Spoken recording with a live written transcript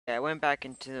I went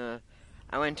into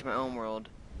my own world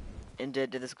and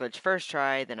did this glitch first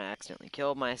try, then I accidentally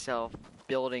killed myself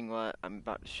building what I'm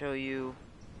about to show you.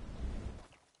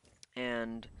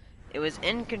 And it was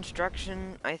in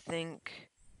construction, I think.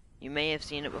 You may have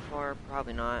seen it before,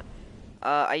 probably not.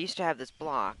 I used to have this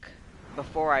block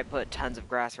before I put tons of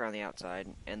grass around the outside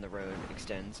and the road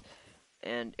extends.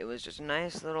 And it was just a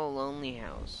nice little lonely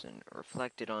house and it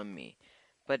reflected on me.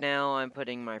 But now I'm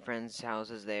putting my friends'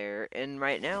 houses there, and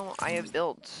right now I have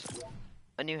built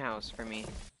a new house for me.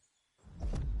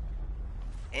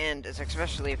 And it's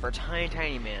especially for Tiny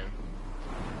Tiny Man.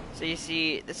 So you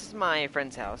see, this is my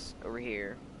friend's house over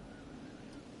here.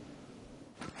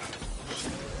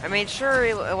 I made sure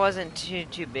it wasn't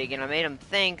too big, and I made him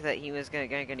think that he was gonna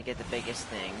get the biggest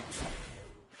thing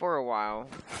for a while.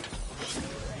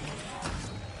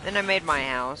 Then I made my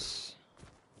house.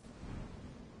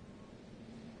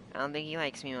 I don't think he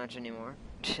likes me much anymore.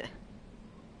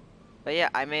 But yeah,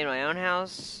 I made my own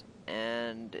house,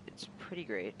 and it's pretty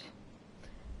great.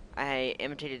 I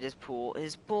imitated his pool.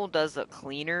 His pool does look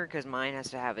cleaner, because mine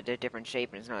has to have a different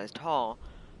shape, and it's not as tall.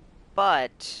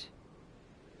 But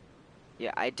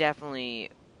yeah, I definitely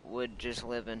would just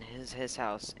live in his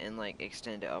house and, like,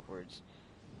 extend it upwards.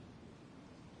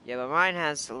 Yeah, but mine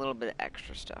has a little bit of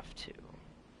extra stuff, too.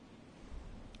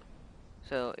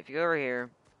 So, if you go over here,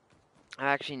 I've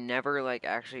actually never, like,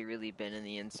 actually really been in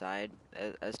the inside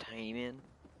as Tiny Man.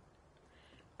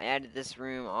 I added this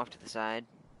room off to the side.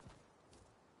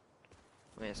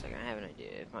 Wait a second, I have an idea.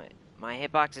 If my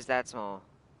hitbox is that small.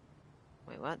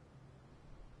 Wait, what?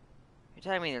 You're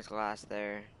telling me there's glass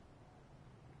there.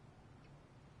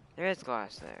 There is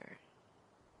glass there.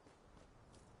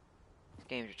 This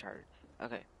game's retarded.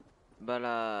 Okay. But,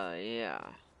 yeah.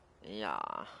 Yeah.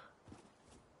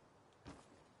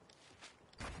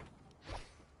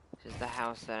 This is the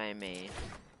house that I made.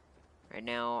 Right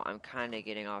now, I'm kind of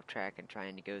getting off track and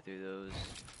trying to go through those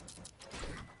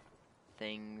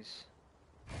things.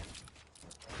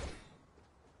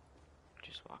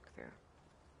 Just walk through.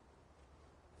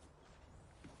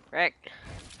 Rick!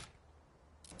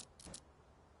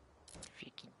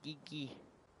 Freaky deaky.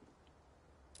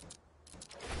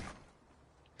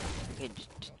 Okay,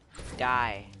 just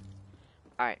die.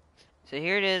 Alright, so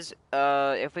here it is.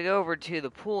 If we go over to the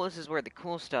pool, this is where the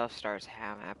cool stuff starts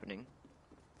happening.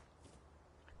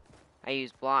 I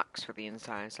use blocks for the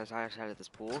inside of this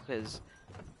pool, because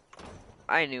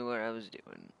I knew what I was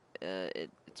doing.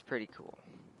 It's pretty cool.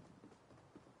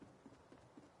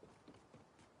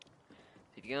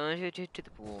 If you go into the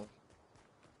pool,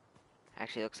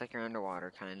 actually it looks like you're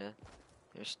underwater, kinda.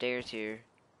 There's stairs here.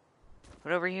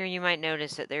 But over here you might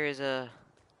notice that there is a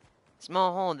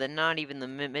small hole that not even the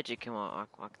midget can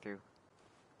walk through.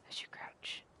 As you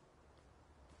crouch.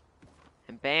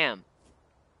 And bam!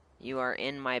 You are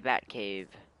in my bat cave.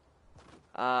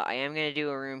 I am gonna do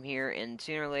a room here, and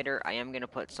sooner or later I am gonna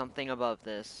put something above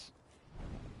this.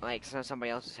 Like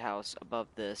somebody else's house above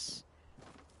this.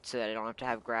 So that I don't have to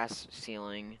have grass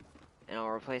ceiling. And I'll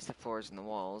replace the floors and the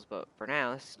walls, but for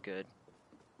now, this is good.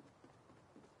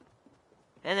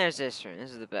 And there's this room.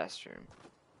 This is the best room.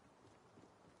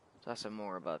 There's also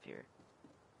more above here.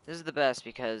 This is the best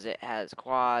because it has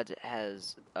quads, it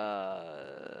has,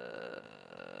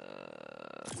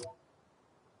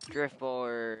 drift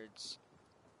boards,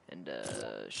 and,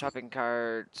 shopping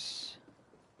carts,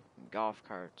 and golf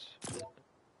carts.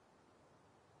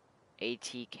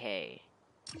 ATK.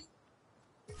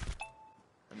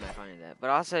 I'm not finding that. But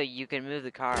also, you can move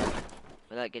the car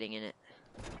without getting in it.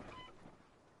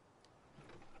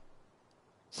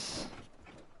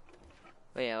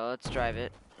 But yeah, let's drive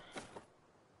it.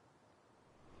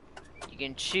 You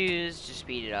can choose to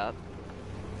speed it up.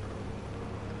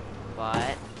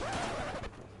 But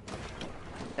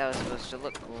that was supposed to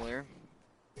look cooler.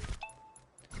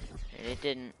 And it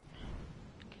didn't.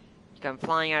 You come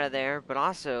flying out of there, but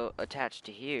also attached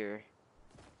to here.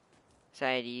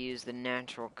 Decided to use the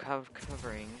natural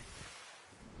covering.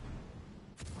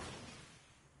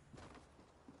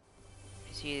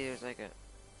 You see, there's like a...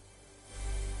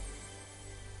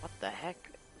 What the heck?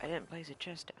 I didn't place a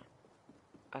chest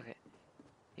down. Okay.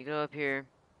 You go up here,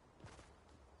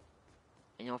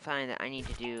 and you'll find that I need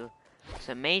to do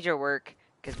some major work,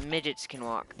 because midgets can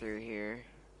walk through here.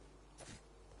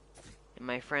 And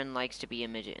my friend likes to be a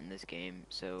midget in this game,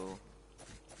 so...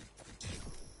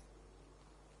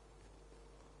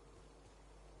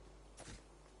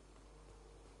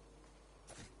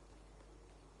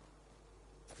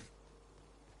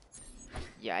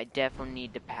 Yeah, I definitely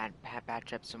need to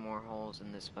patch up some more holes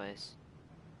in this place.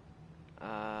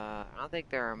 I don't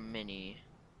think there are many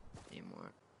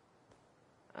anymore.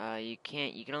 You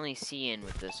can't, you can only see in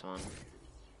with this one.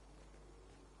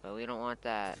 But we don't want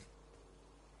that.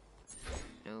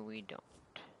 No, we don't.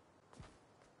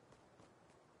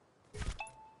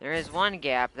 There is one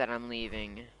gap that I'm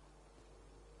leaving.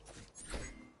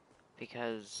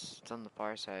 Because it's on the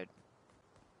far side.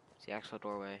 It's the actual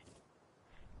doorway.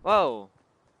 Whoa!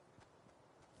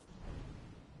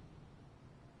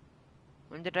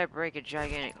 When did I break a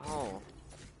gigantic hole?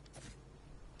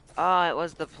 Oh, it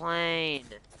was the plane.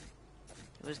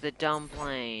 It was the dumb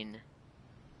plane.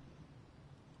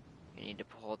 I need to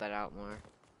pull that out more.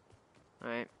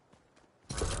 Alright.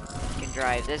 You can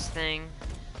drive this thing.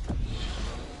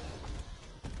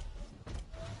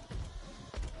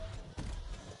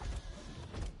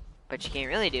 But you can't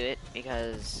really do it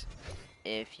because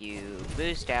if you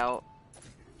boost out,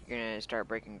 you're gonna start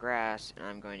breaking grass and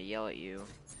I'm going to yell at you.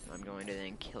 And I'm going to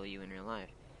then kill you in real life.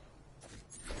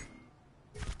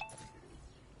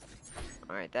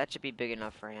 Alright, that should be big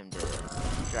enough for him to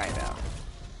drive out.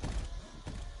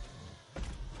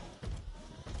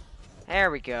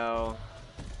 There we go.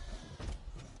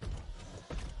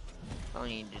 That's all I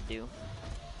need to do.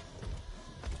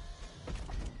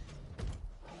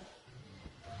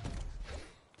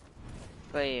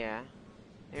 But yeah,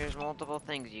 there's multiple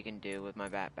things you can do with my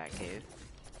backpack cave.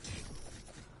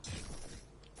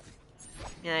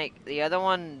 Yeah, like, the other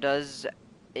one does,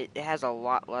 it has a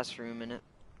lot less room in it.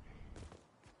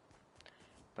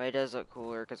 But it does look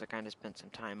cooler because I kind of spent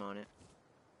some time on it.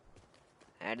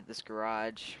 I added this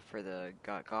garage for the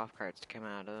golf carts to come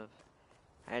out of.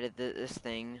 I added this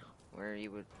thing where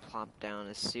you would plop down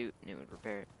a suit and it would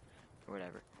repair it, or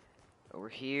whatever. Over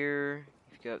here,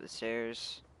 if you go up the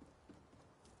stairs,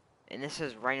 and this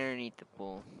is right underneath the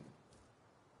pool.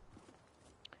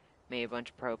 Made a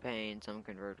bunch of propane, some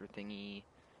converter thingy.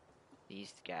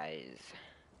 These guys,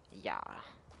 yeah.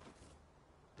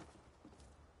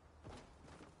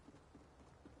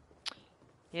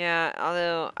 Yeah,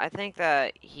 although I think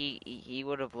that he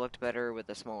would have looked better with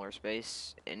a smaller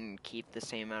space and keep the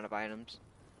same amount of items.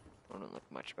 Wouldn't look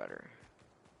much better.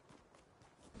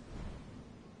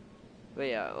 But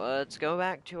yeah, let's go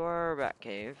back to our bat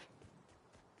cave.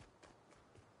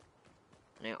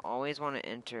 And I always want to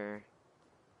enter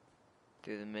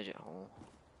through the midget hole.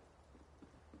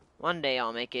 One day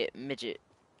I'll make it midget,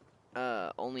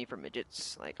 only for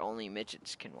midgets. Like, only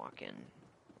midgets can walk in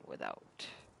without,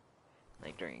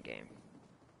 like, during a game.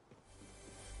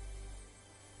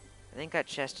 I think that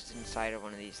chest is inside of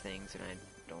one of these things, and I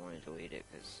don't want to delete it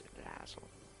because it's a hassle.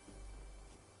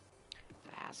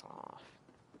 It's a hassle off.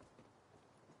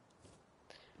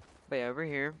 But yeah, over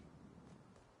here,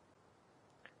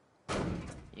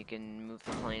 you can move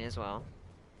the plane as well.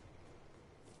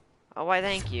 Oh, why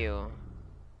thank you.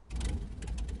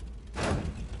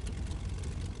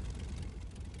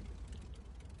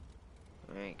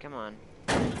 Alright, come on.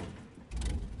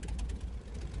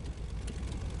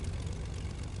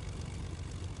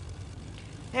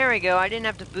 There we go, I didn't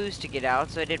have to boost to get out,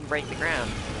 so I didn't break the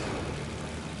ground.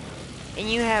 And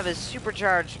you have a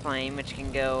supercharged plane, which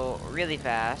can go really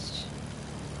fast.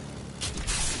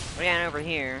 What do you got over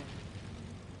here?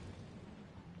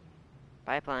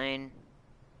 Biplane.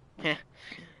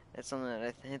 That's something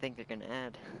that I think they're gonna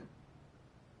add.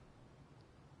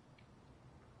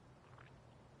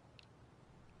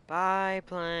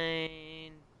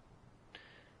 Biplane.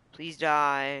 Please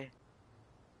die.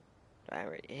 Die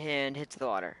right. And hits the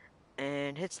water.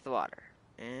 And hits the water.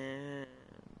 And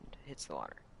hits the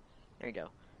water. There you go.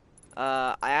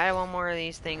 I added one more of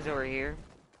these things over here.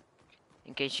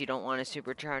 In case you don't want a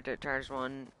supercharged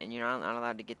one, and you're not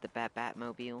allowed to get the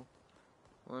Batmobile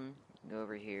one. You can go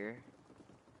over here.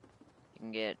 You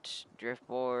can get drift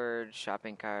boards,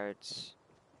 shopping carts,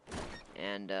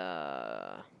 and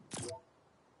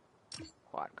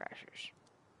quad crashers.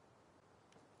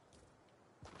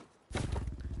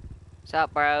 What's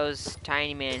up, bros?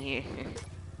 Tiny man here.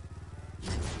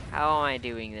 How am I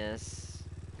doing this?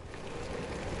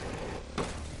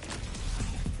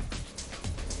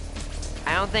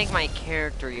 I don't think my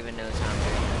character even knows how I'm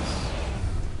doing this.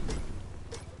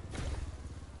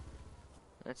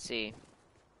 Let's see.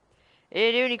 It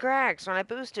didn't do any cracks when I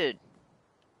boosted.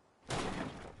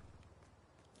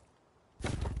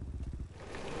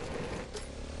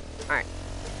 Alright.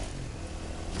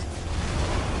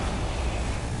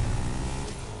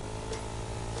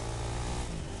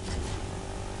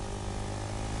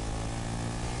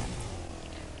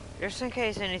 Just in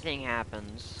case anything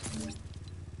happens,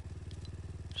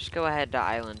 just go ahead to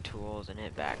Island Tools and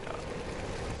hit back up.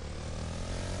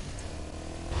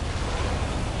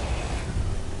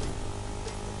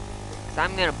 Cause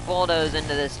I'm gonna bulldoze into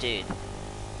this dude.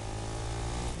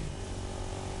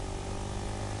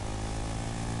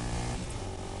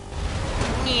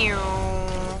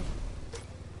 I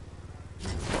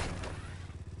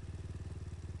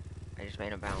just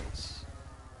made a bounce.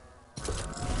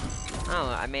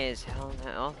 Oh, I made his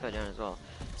health go down as well.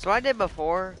 So what I did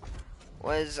before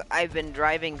was I've been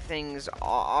driving things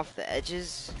off the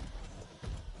edges.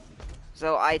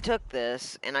 So I took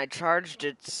this and I charged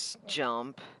its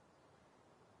jump.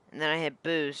 And then I hit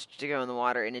boost to go in the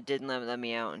water and it didn't let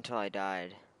me out until I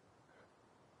died.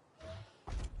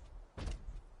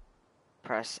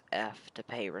 Press F to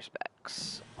pay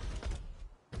respects.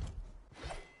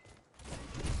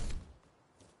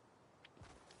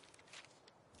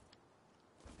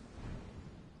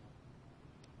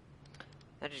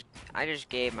 I just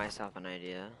gave myself an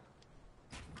idea.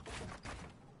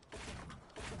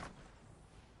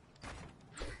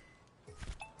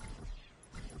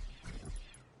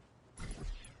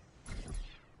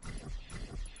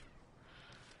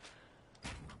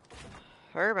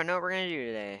 Herb, I know what we're gonna do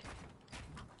today.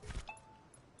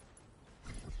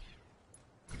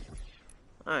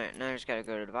 Alright, now I just gotta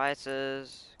go to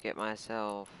devices, get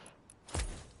myself a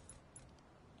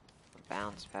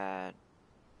bounce pad.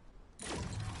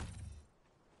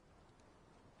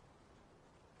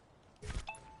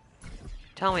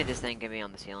 Tell me this thing can be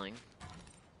on the ceiling.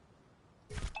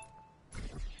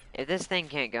 If this thing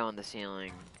can't go on the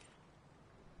ceiling...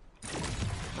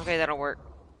 Okay, that'll work.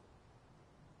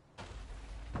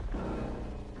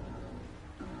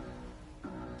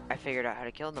 I figured out how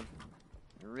to kill them.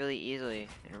 Really easily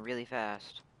and really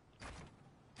fast.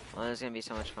 Well, this is gonna be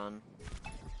so much fun.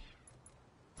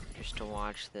 Just to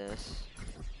watch this.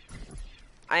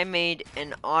 I made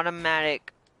an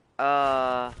automatic,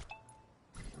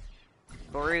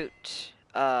 brute,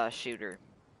 shooter.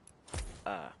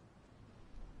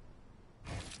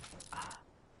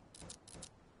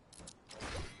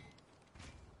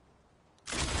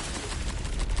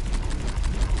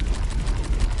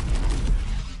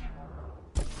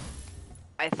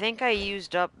 I think I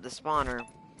used up the spawner.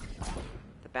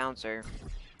 The bouncer.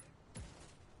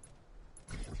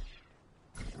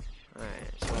 Alright,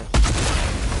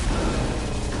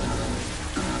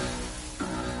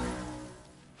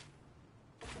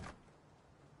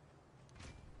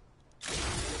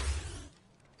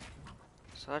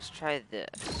 so let's try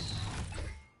this.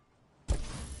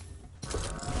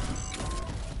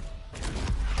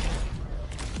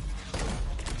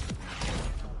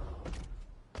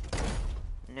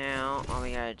 Now, all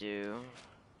we gotta do...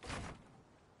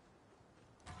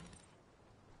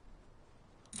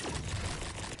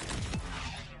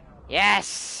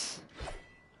 Yes!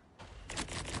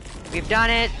 We've done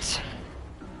it!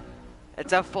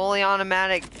 It's a fully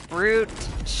automatic brute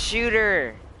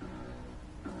shooter!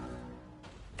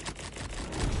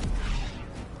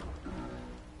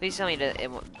 Please tell me that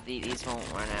these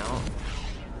won't run out.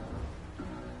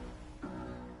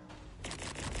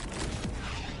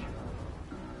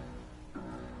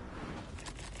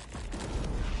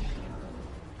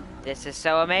 This is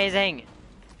so amazing!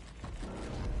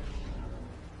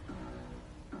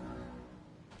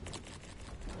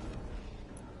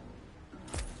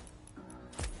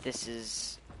 This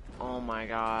is... oh my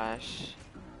gosh.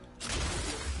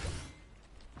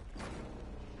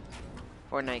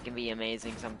 Fortnite can be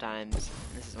amazing sometimes.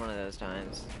 This is one of those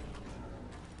times.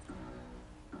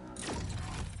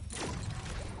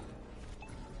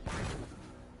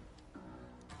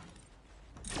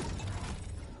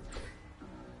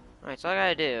 Alright, so all I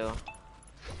gotta do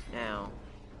now.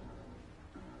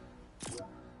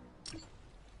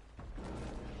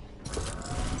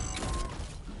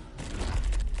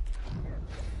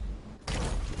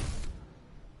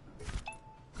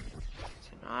 It's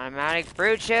an automatic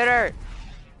brute shooter!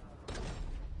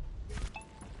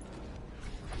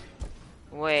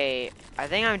 Wait, I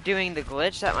think I'm doing the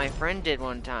glitch that my friend did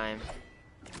one time.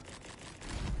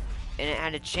 And it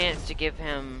had a chance to give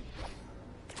him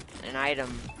an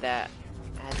item that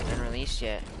hasn't been released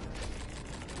yet.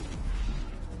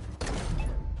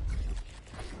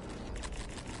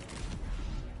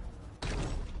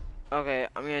 Okay,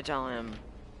 I'm gonna tell him,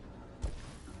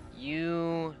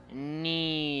 you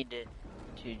need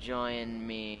to join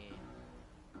me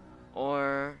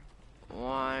or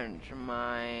watch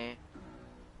my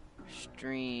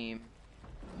stream,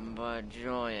 but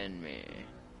join me.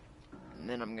 And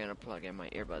then I'm gonna plug in my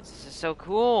earbuds. This is so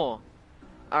cool!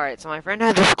 Alright, so my friend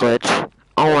had this glitch.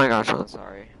 Oh my gosh, I'm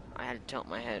sorry. I had to tilt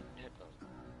my headphones.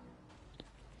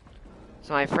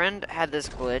 So my friend had this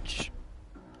glitch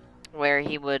where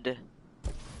he would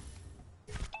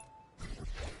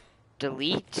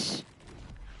delete,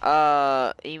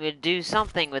 he would do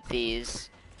something with these,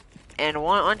 and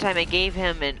one time it gave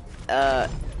him an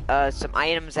some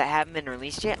items that haven't been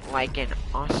released yet, like an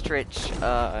ostrich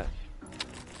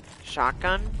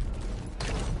shotgun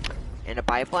and a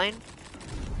biplane,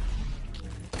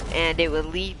 and it would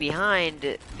leave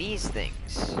behind these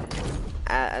things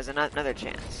as another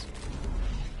chance.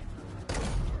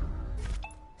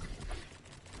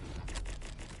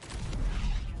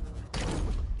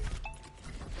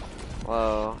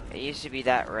 Whoa, it used to be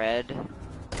that red.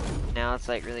 Now it's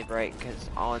like really bright because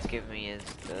all it's giving me is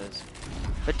those.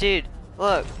 But dude,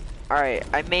 look. Alright,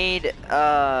 I made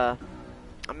an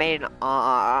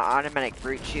automatic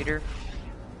brute shooter.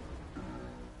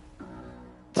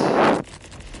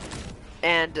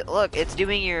 And look, it's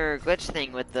doing your glitch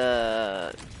thing with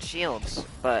the shields,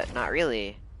 but not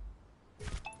really.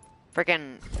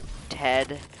 Frickin'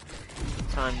 Ted.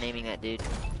 That's how I'm naming that dude.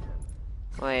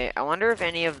 Wait, I wonder if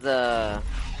any of the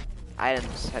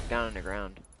items have gone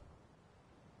underground.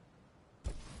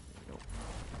 Nope.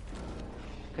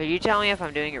 Could you tell me if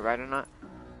I'm doing it right or not?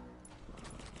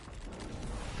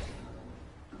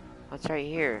 What's right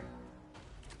here?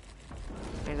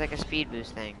 There's like a speed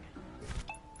boost thing.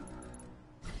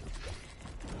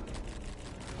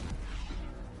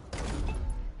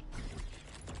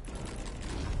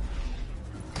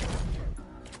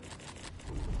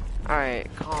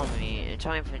 Alright, call me and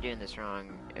tell me if I'm doing this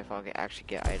wrong, if I'll actually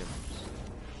get items.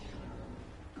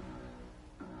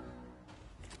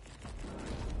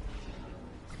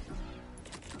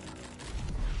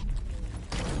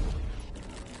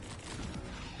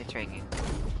 It's ringing.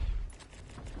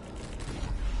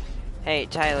 Hey,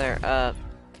 Tyler,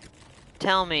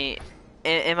 tell me,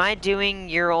 am I doing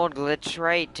your old glitch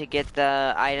right to get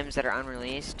the items that are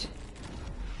unreleased?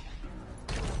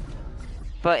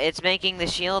 But it's making the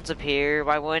shields appear,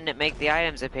 why wouldn't it make the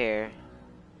items appear?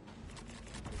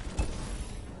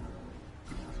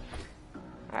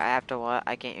 I have to what?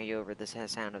 I can't hear you over the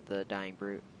sound of the dying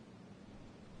brute.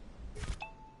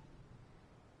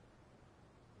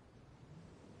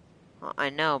 Well, I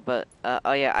know, but,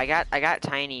 oh yeah, I got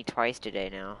tiny twice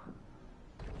today now.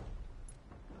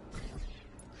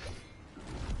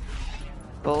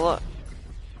 But look.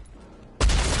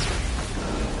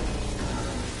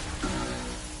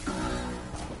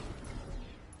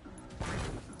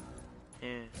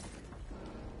 Yeah.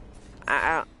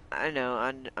 I know,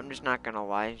 I'm just not gonna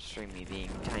live stream me being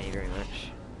tiny very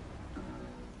much.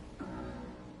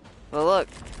 But look,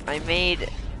 I made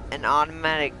an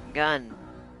automatic gun.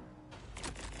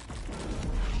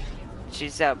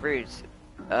 Shoots out brutes.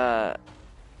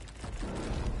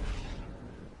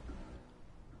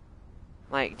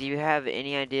 Like, do you have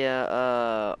any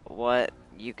idea, what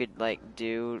you could, like,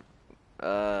 do,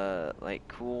 like,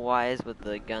 cool-wise with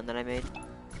the gun that I made?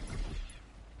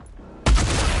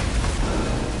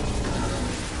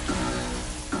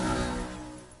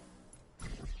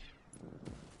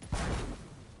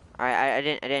 I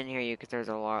didn't hear you because there was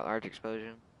a large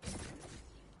explosion.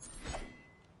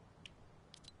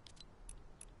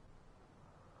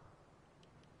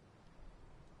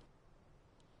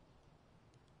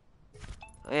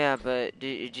 Oh, yeah, but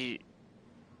did you?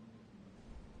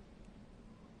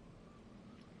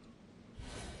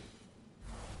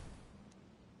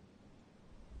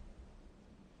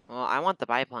 Well, I want the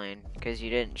biplane because you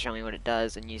didn't show me what it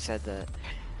does, and you said that.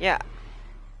 Yeah,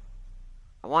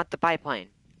 I want the biplane.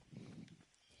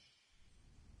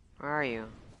 Where are you?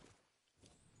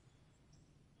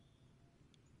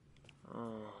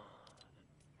 Oh.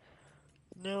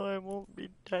 No, I won't be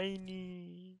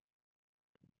tiny.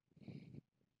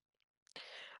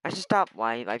 I should stop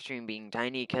live stream being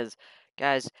tiny because,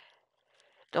 guys,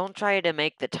 don't try to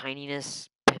make the tininess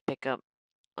pick up,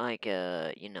 like,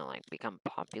 you know, like, become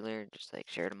popular. Just, like,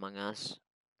 share it among us.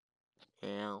 You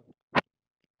know?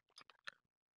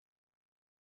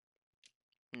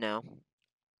 No.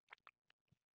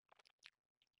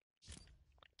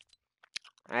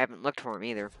 I haven't looked for him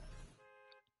either.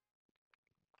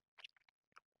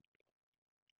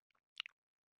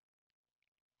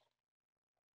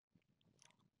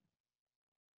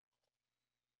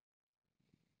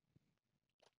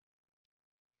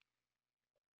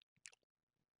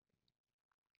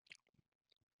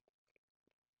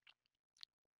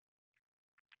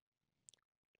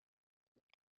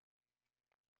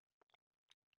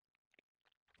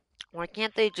 Why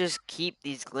can't they just keep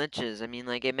these glitches? I mean,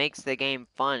 like, it makes the game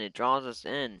fun. It draws us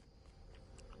in.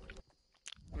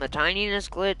 The tininess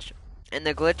glitch and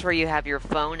the glitch where you have your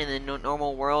phone in the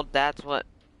normal world, that's what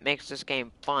makes this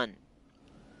game fun.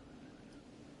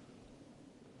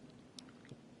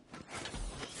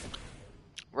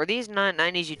 Were these not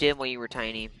 90s you did when you were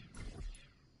tiny?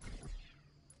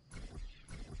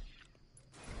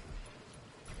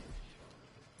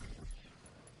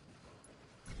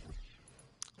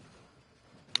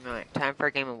 Alright, time for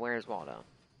a game of Where's Waldo.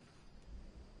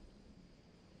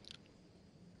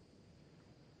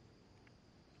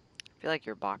 I feel like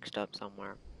you're boxed up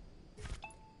somewhere.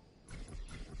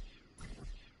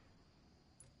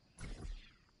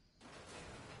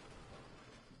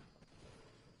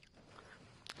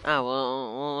 Oh,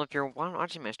 well, if you're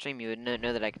watching my stream, you would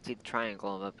know that I can see the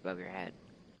triangle up above your head.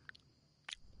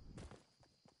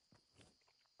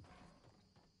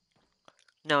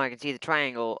 No, I can see the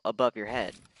triangle above your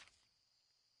head.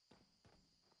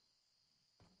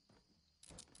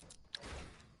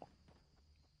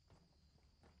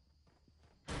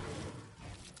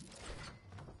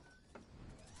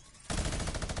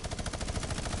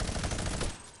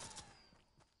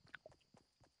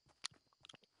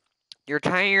 You're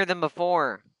tinier than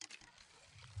before.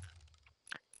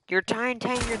 You're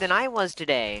tinier than I was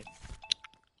today.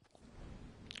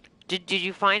 Did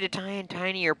you find a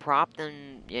tinier prop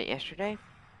than yesterday?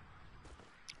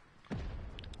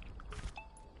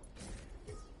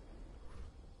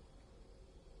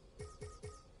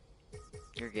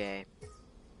 You're gay.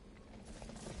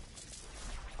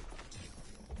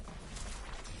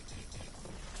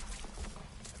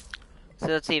 So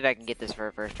let's see if I can get this for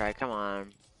a first try. Come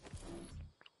on.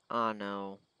 Oh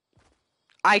no.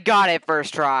 I got it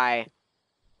first try.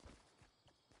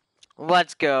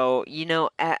 Let's go. You know,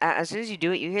 as soon as you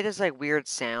do it, you hear this like weird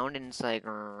sound, and it's like.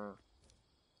 Do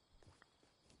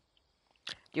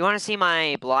you want to see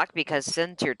my block? Because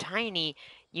since you're tiny,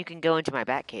 you can go into my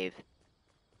bat cave.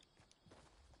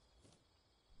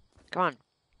 Come on.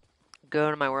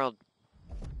 Go to my world.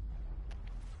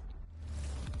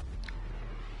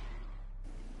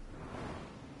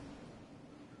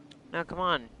 No, come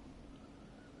on.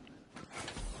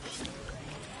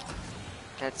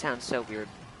 That sounds so weird.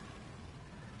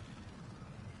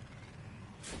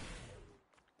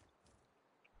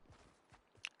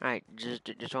 Alright,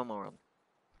 just one more world.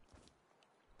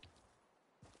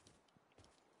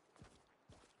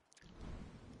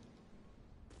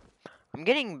 I'm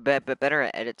getting better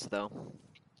at edits, though.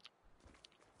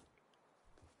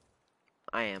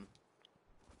 I am.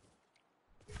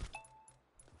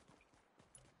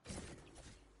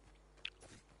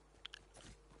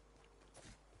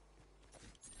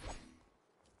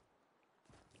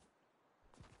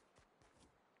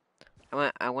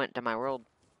 I went to my world.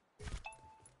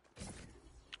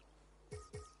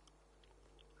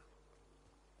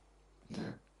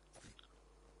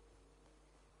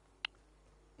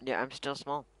 Yeah, I'm still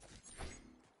small.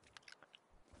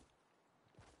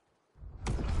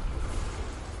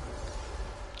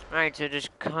 Alright, so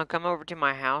just come over to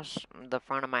my house, the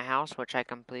front of my house, which I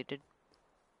completed.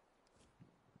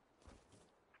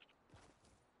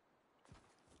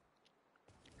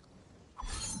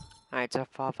 Alright, so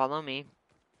follow me.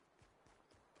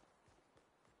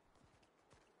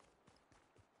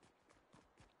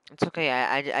 It's okay,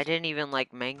 I didn't even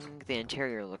like make the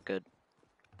interior look good.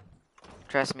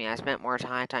 Trust me, I spent more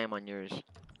time on yours.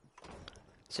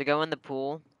 So go in the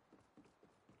pool.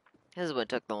 This is what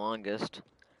took the longest.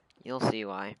 You'll see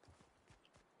why.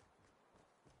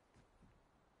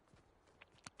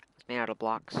 It's made out of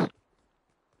blocks.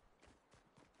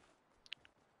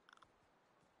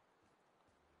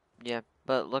 Yeah,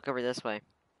 but look over this way.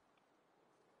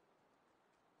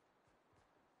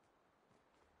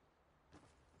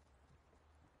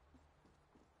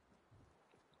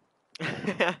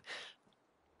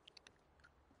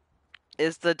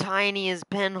 It's the tiniest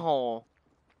pinhole.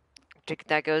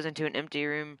 That goes into an empty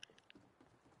room.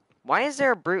 Why is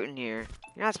there a brute in here?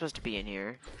 You're not supposed to be in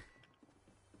here.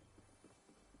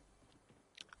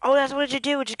 Oh, that's what it should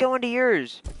do. It should go into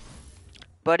yours.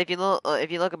 But if you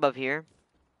look above here.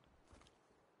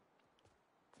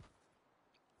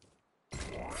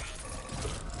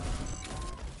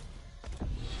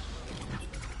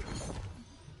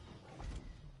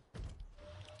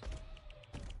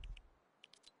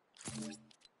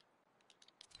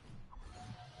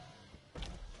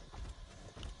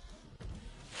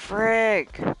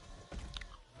 Frick.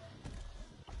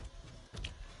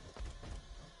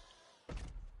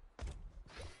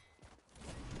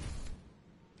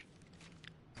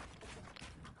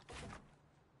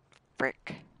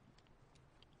 Frick.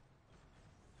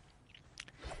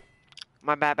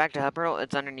 My back to Hub Pearl,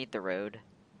 it's underneath the road.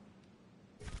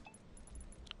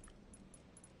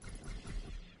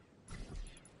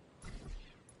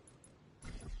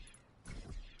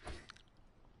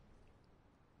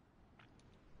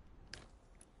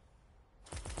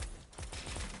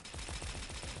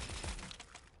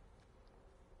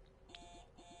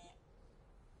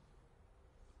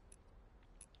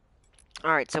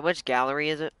 Alright, so which gallery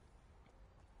is it?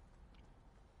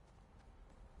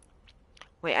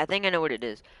 Wait, I think I know what it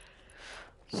is.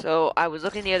 So I was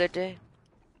looking the other day.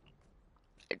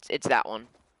 It's that one.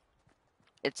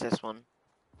 It's this one.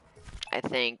 I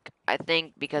think. I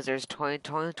think because there's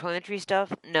toiletry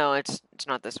stuff. No, it's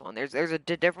not this one. There's a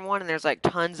different one, and there's like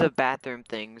tons of bathroom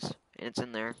things, and it's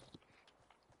in there.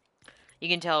 You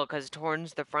can tell because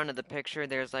towards the front of the picture,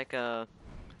 there's like a.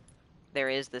 There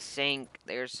is the sink.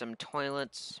 There's some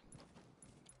toilets.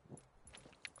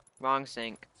 Wrong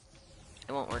sink.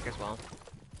 It won't work as well.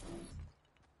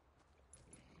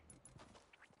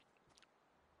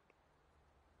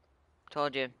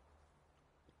 Told you.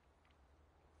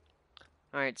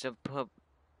 Alright, so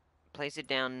place it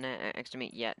down next to me.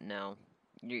 Yeah, no.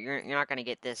 You're not gonna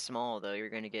get this small though. You're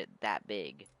gonna get that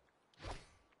big.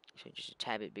 So just a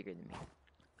tad bit bigger than me.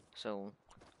 So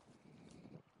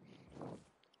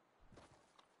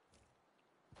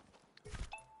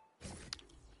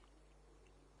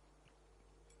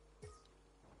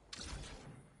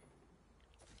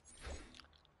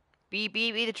be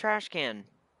the trash can.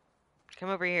 Come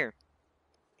over here.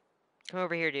 Come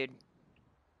over here, dude.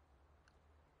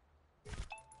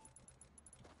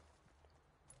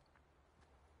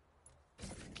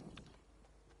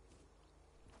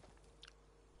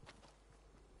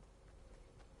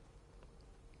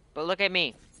 But look at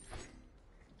me.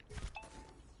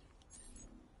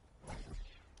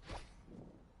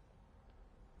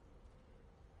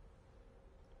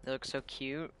 They look so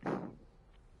cute.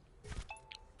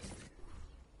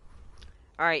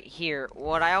 Alright, here.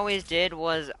 What I always did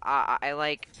was I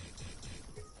like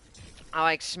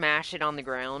smash it on the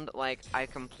ground. Like I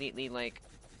completely like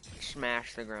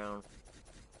smash the ground.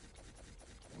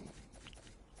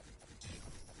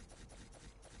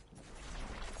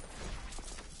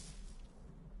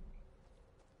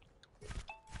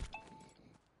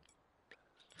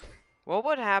 What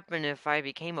would happen if I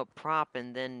became a prop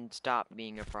and then stopped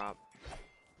being a prop?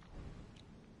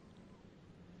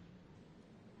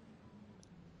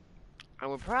 I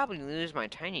would probably lose my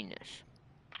tininess.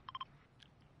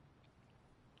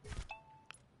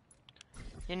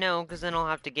 You know, because then I'll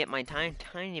have to get my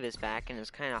tinyness back, and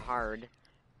it's kind of hard.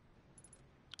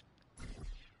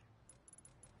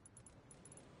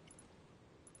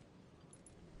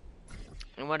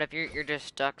 And what if you're just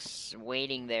stuck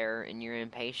waiting there and you're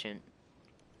impatient?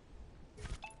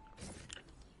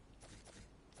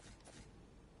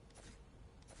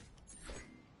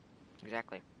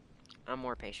 Exactly. I'm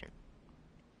more patient.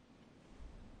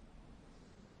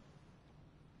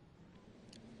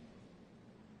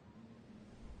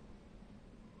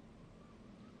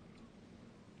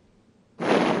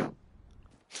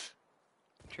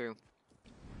 True.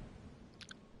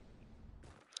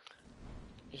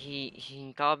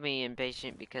 He called me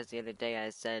impatient because the other day I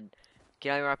said,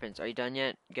 "Get all your weapons. Are you done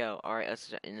yet? Go. All right,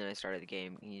 let's." And then I started the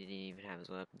game. He didn't even have his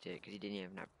weapons yet because he didn't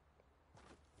even have.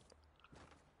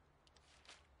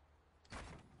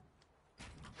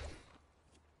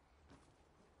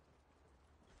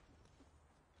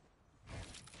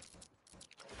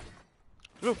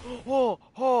 Oh,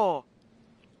 oh,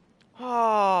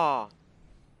 oh!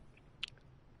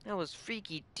 That was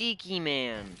freaky deaky,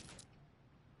 man.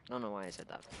 I don't know why I said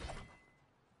that.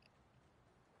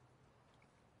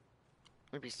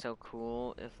 It'd be so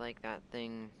cool if, like, that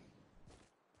thing...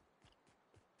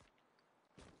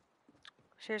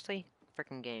 Seriously?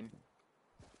 Frickin' game.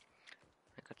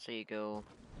 Like, let's say you go...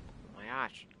 Oh my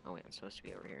gosh. Oh wait, I'm supposed to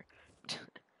be over here.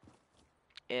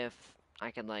 If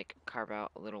I could, like, carve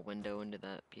out a little window into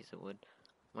that piece of wood.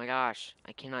 Oh my gosh,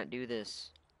 I cannot do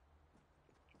this.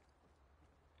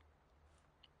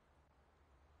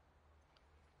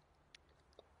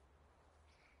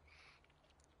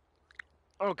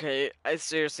 Okay, I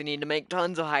seriously need to make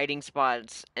tons of hiding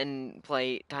spots and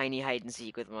play tiny hide and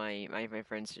seek with my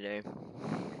friends today.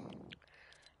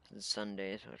 It's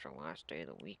Sunday, so it's our last day of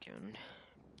the weekend.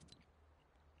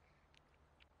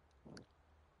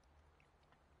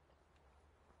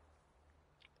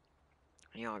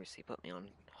 He obviously put me on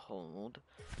hold.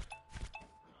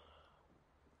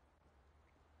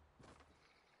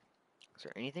 Is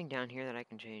there anything down here that I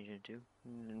can change into?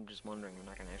 I'm just wondering. I'm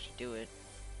not gonna actually do it.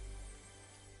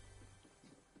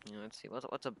 You know, let's see.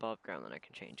 What's above ground that I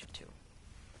can change it to?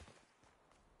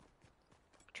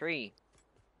 Tree.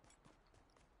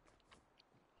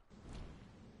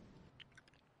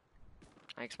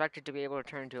 I expected to be able to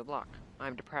turn into a block.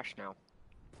 I'm depressed now.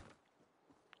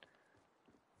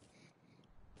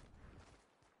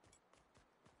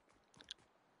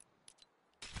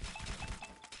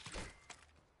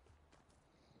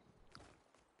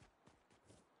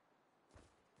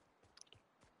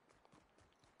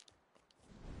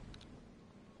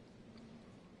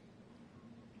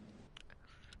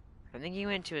 I think he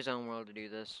went to his own world to do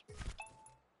this.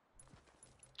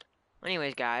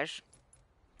 Anyways, guys.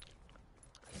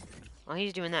 While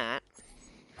he's doing that.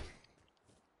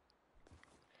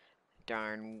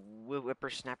 Darn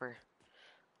whippersnapper.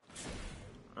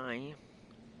 I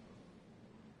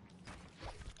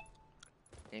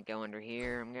gonna go under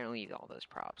here. I'm gonna leave all those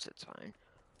props. It's fine.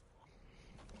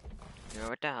 Go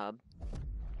with the hub.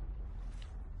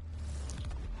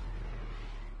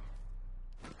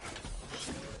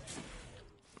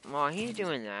 While he's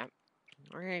doing that,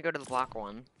 we're gonna go to the block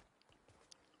 1.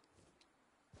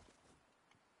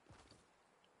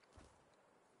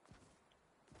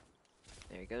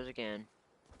 There he goes again.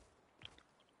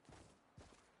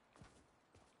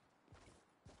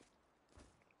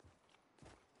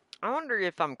 I wonder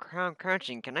if I'm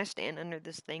crouching, can I stand under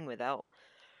this thing without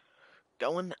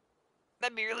going?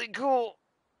 That'd be really cool.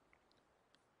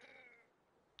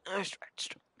 I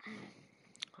stretched.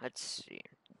 Let's see.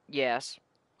 Yes.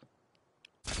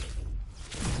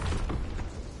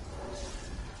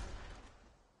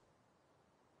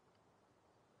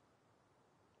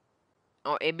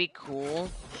 Oh, it'd be cool.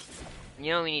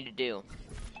 You know what we need to do?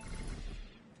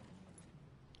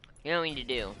 You know what we need to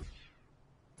do?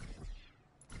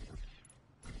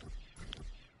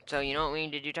 So, you know what we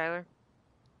need to do, Tyler?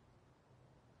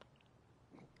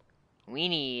 We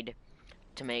need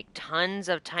to make tons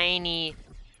of tiny...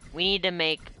 We need to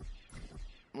make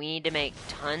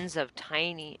tons of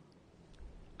tiny...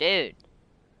 Dude.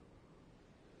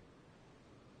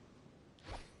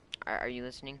 Are you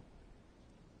listening?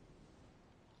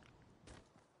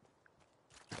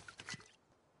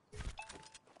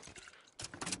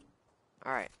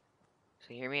 Alright.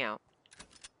 So hear me out.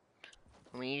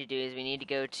 What we need to do is we need to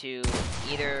go to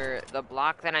either the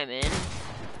block that I'm in,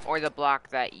 or the block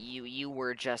that you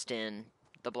were just in.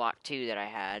 The block 2 that I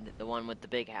had. The one with the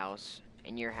big house,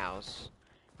 and your house,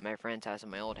 my friend's house,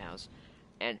 and my old house.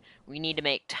 And we need to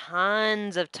make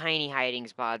tons of tiny hiding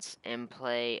spots and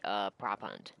play prop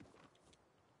hunt.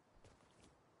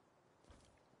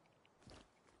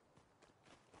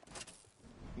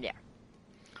 Yeah.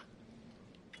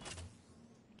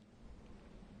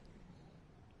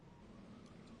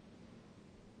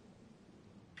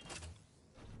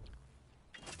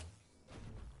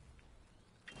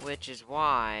 Which is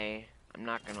why I'm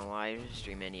not gonna live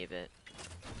stream any of it.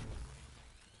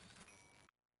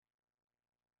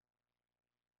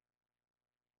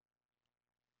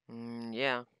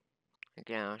 Yeah. I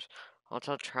guess. I'll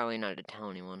tell Charlie not to tell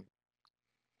anyone.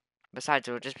 Besides,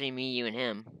 it'll just be me, you, and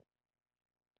him.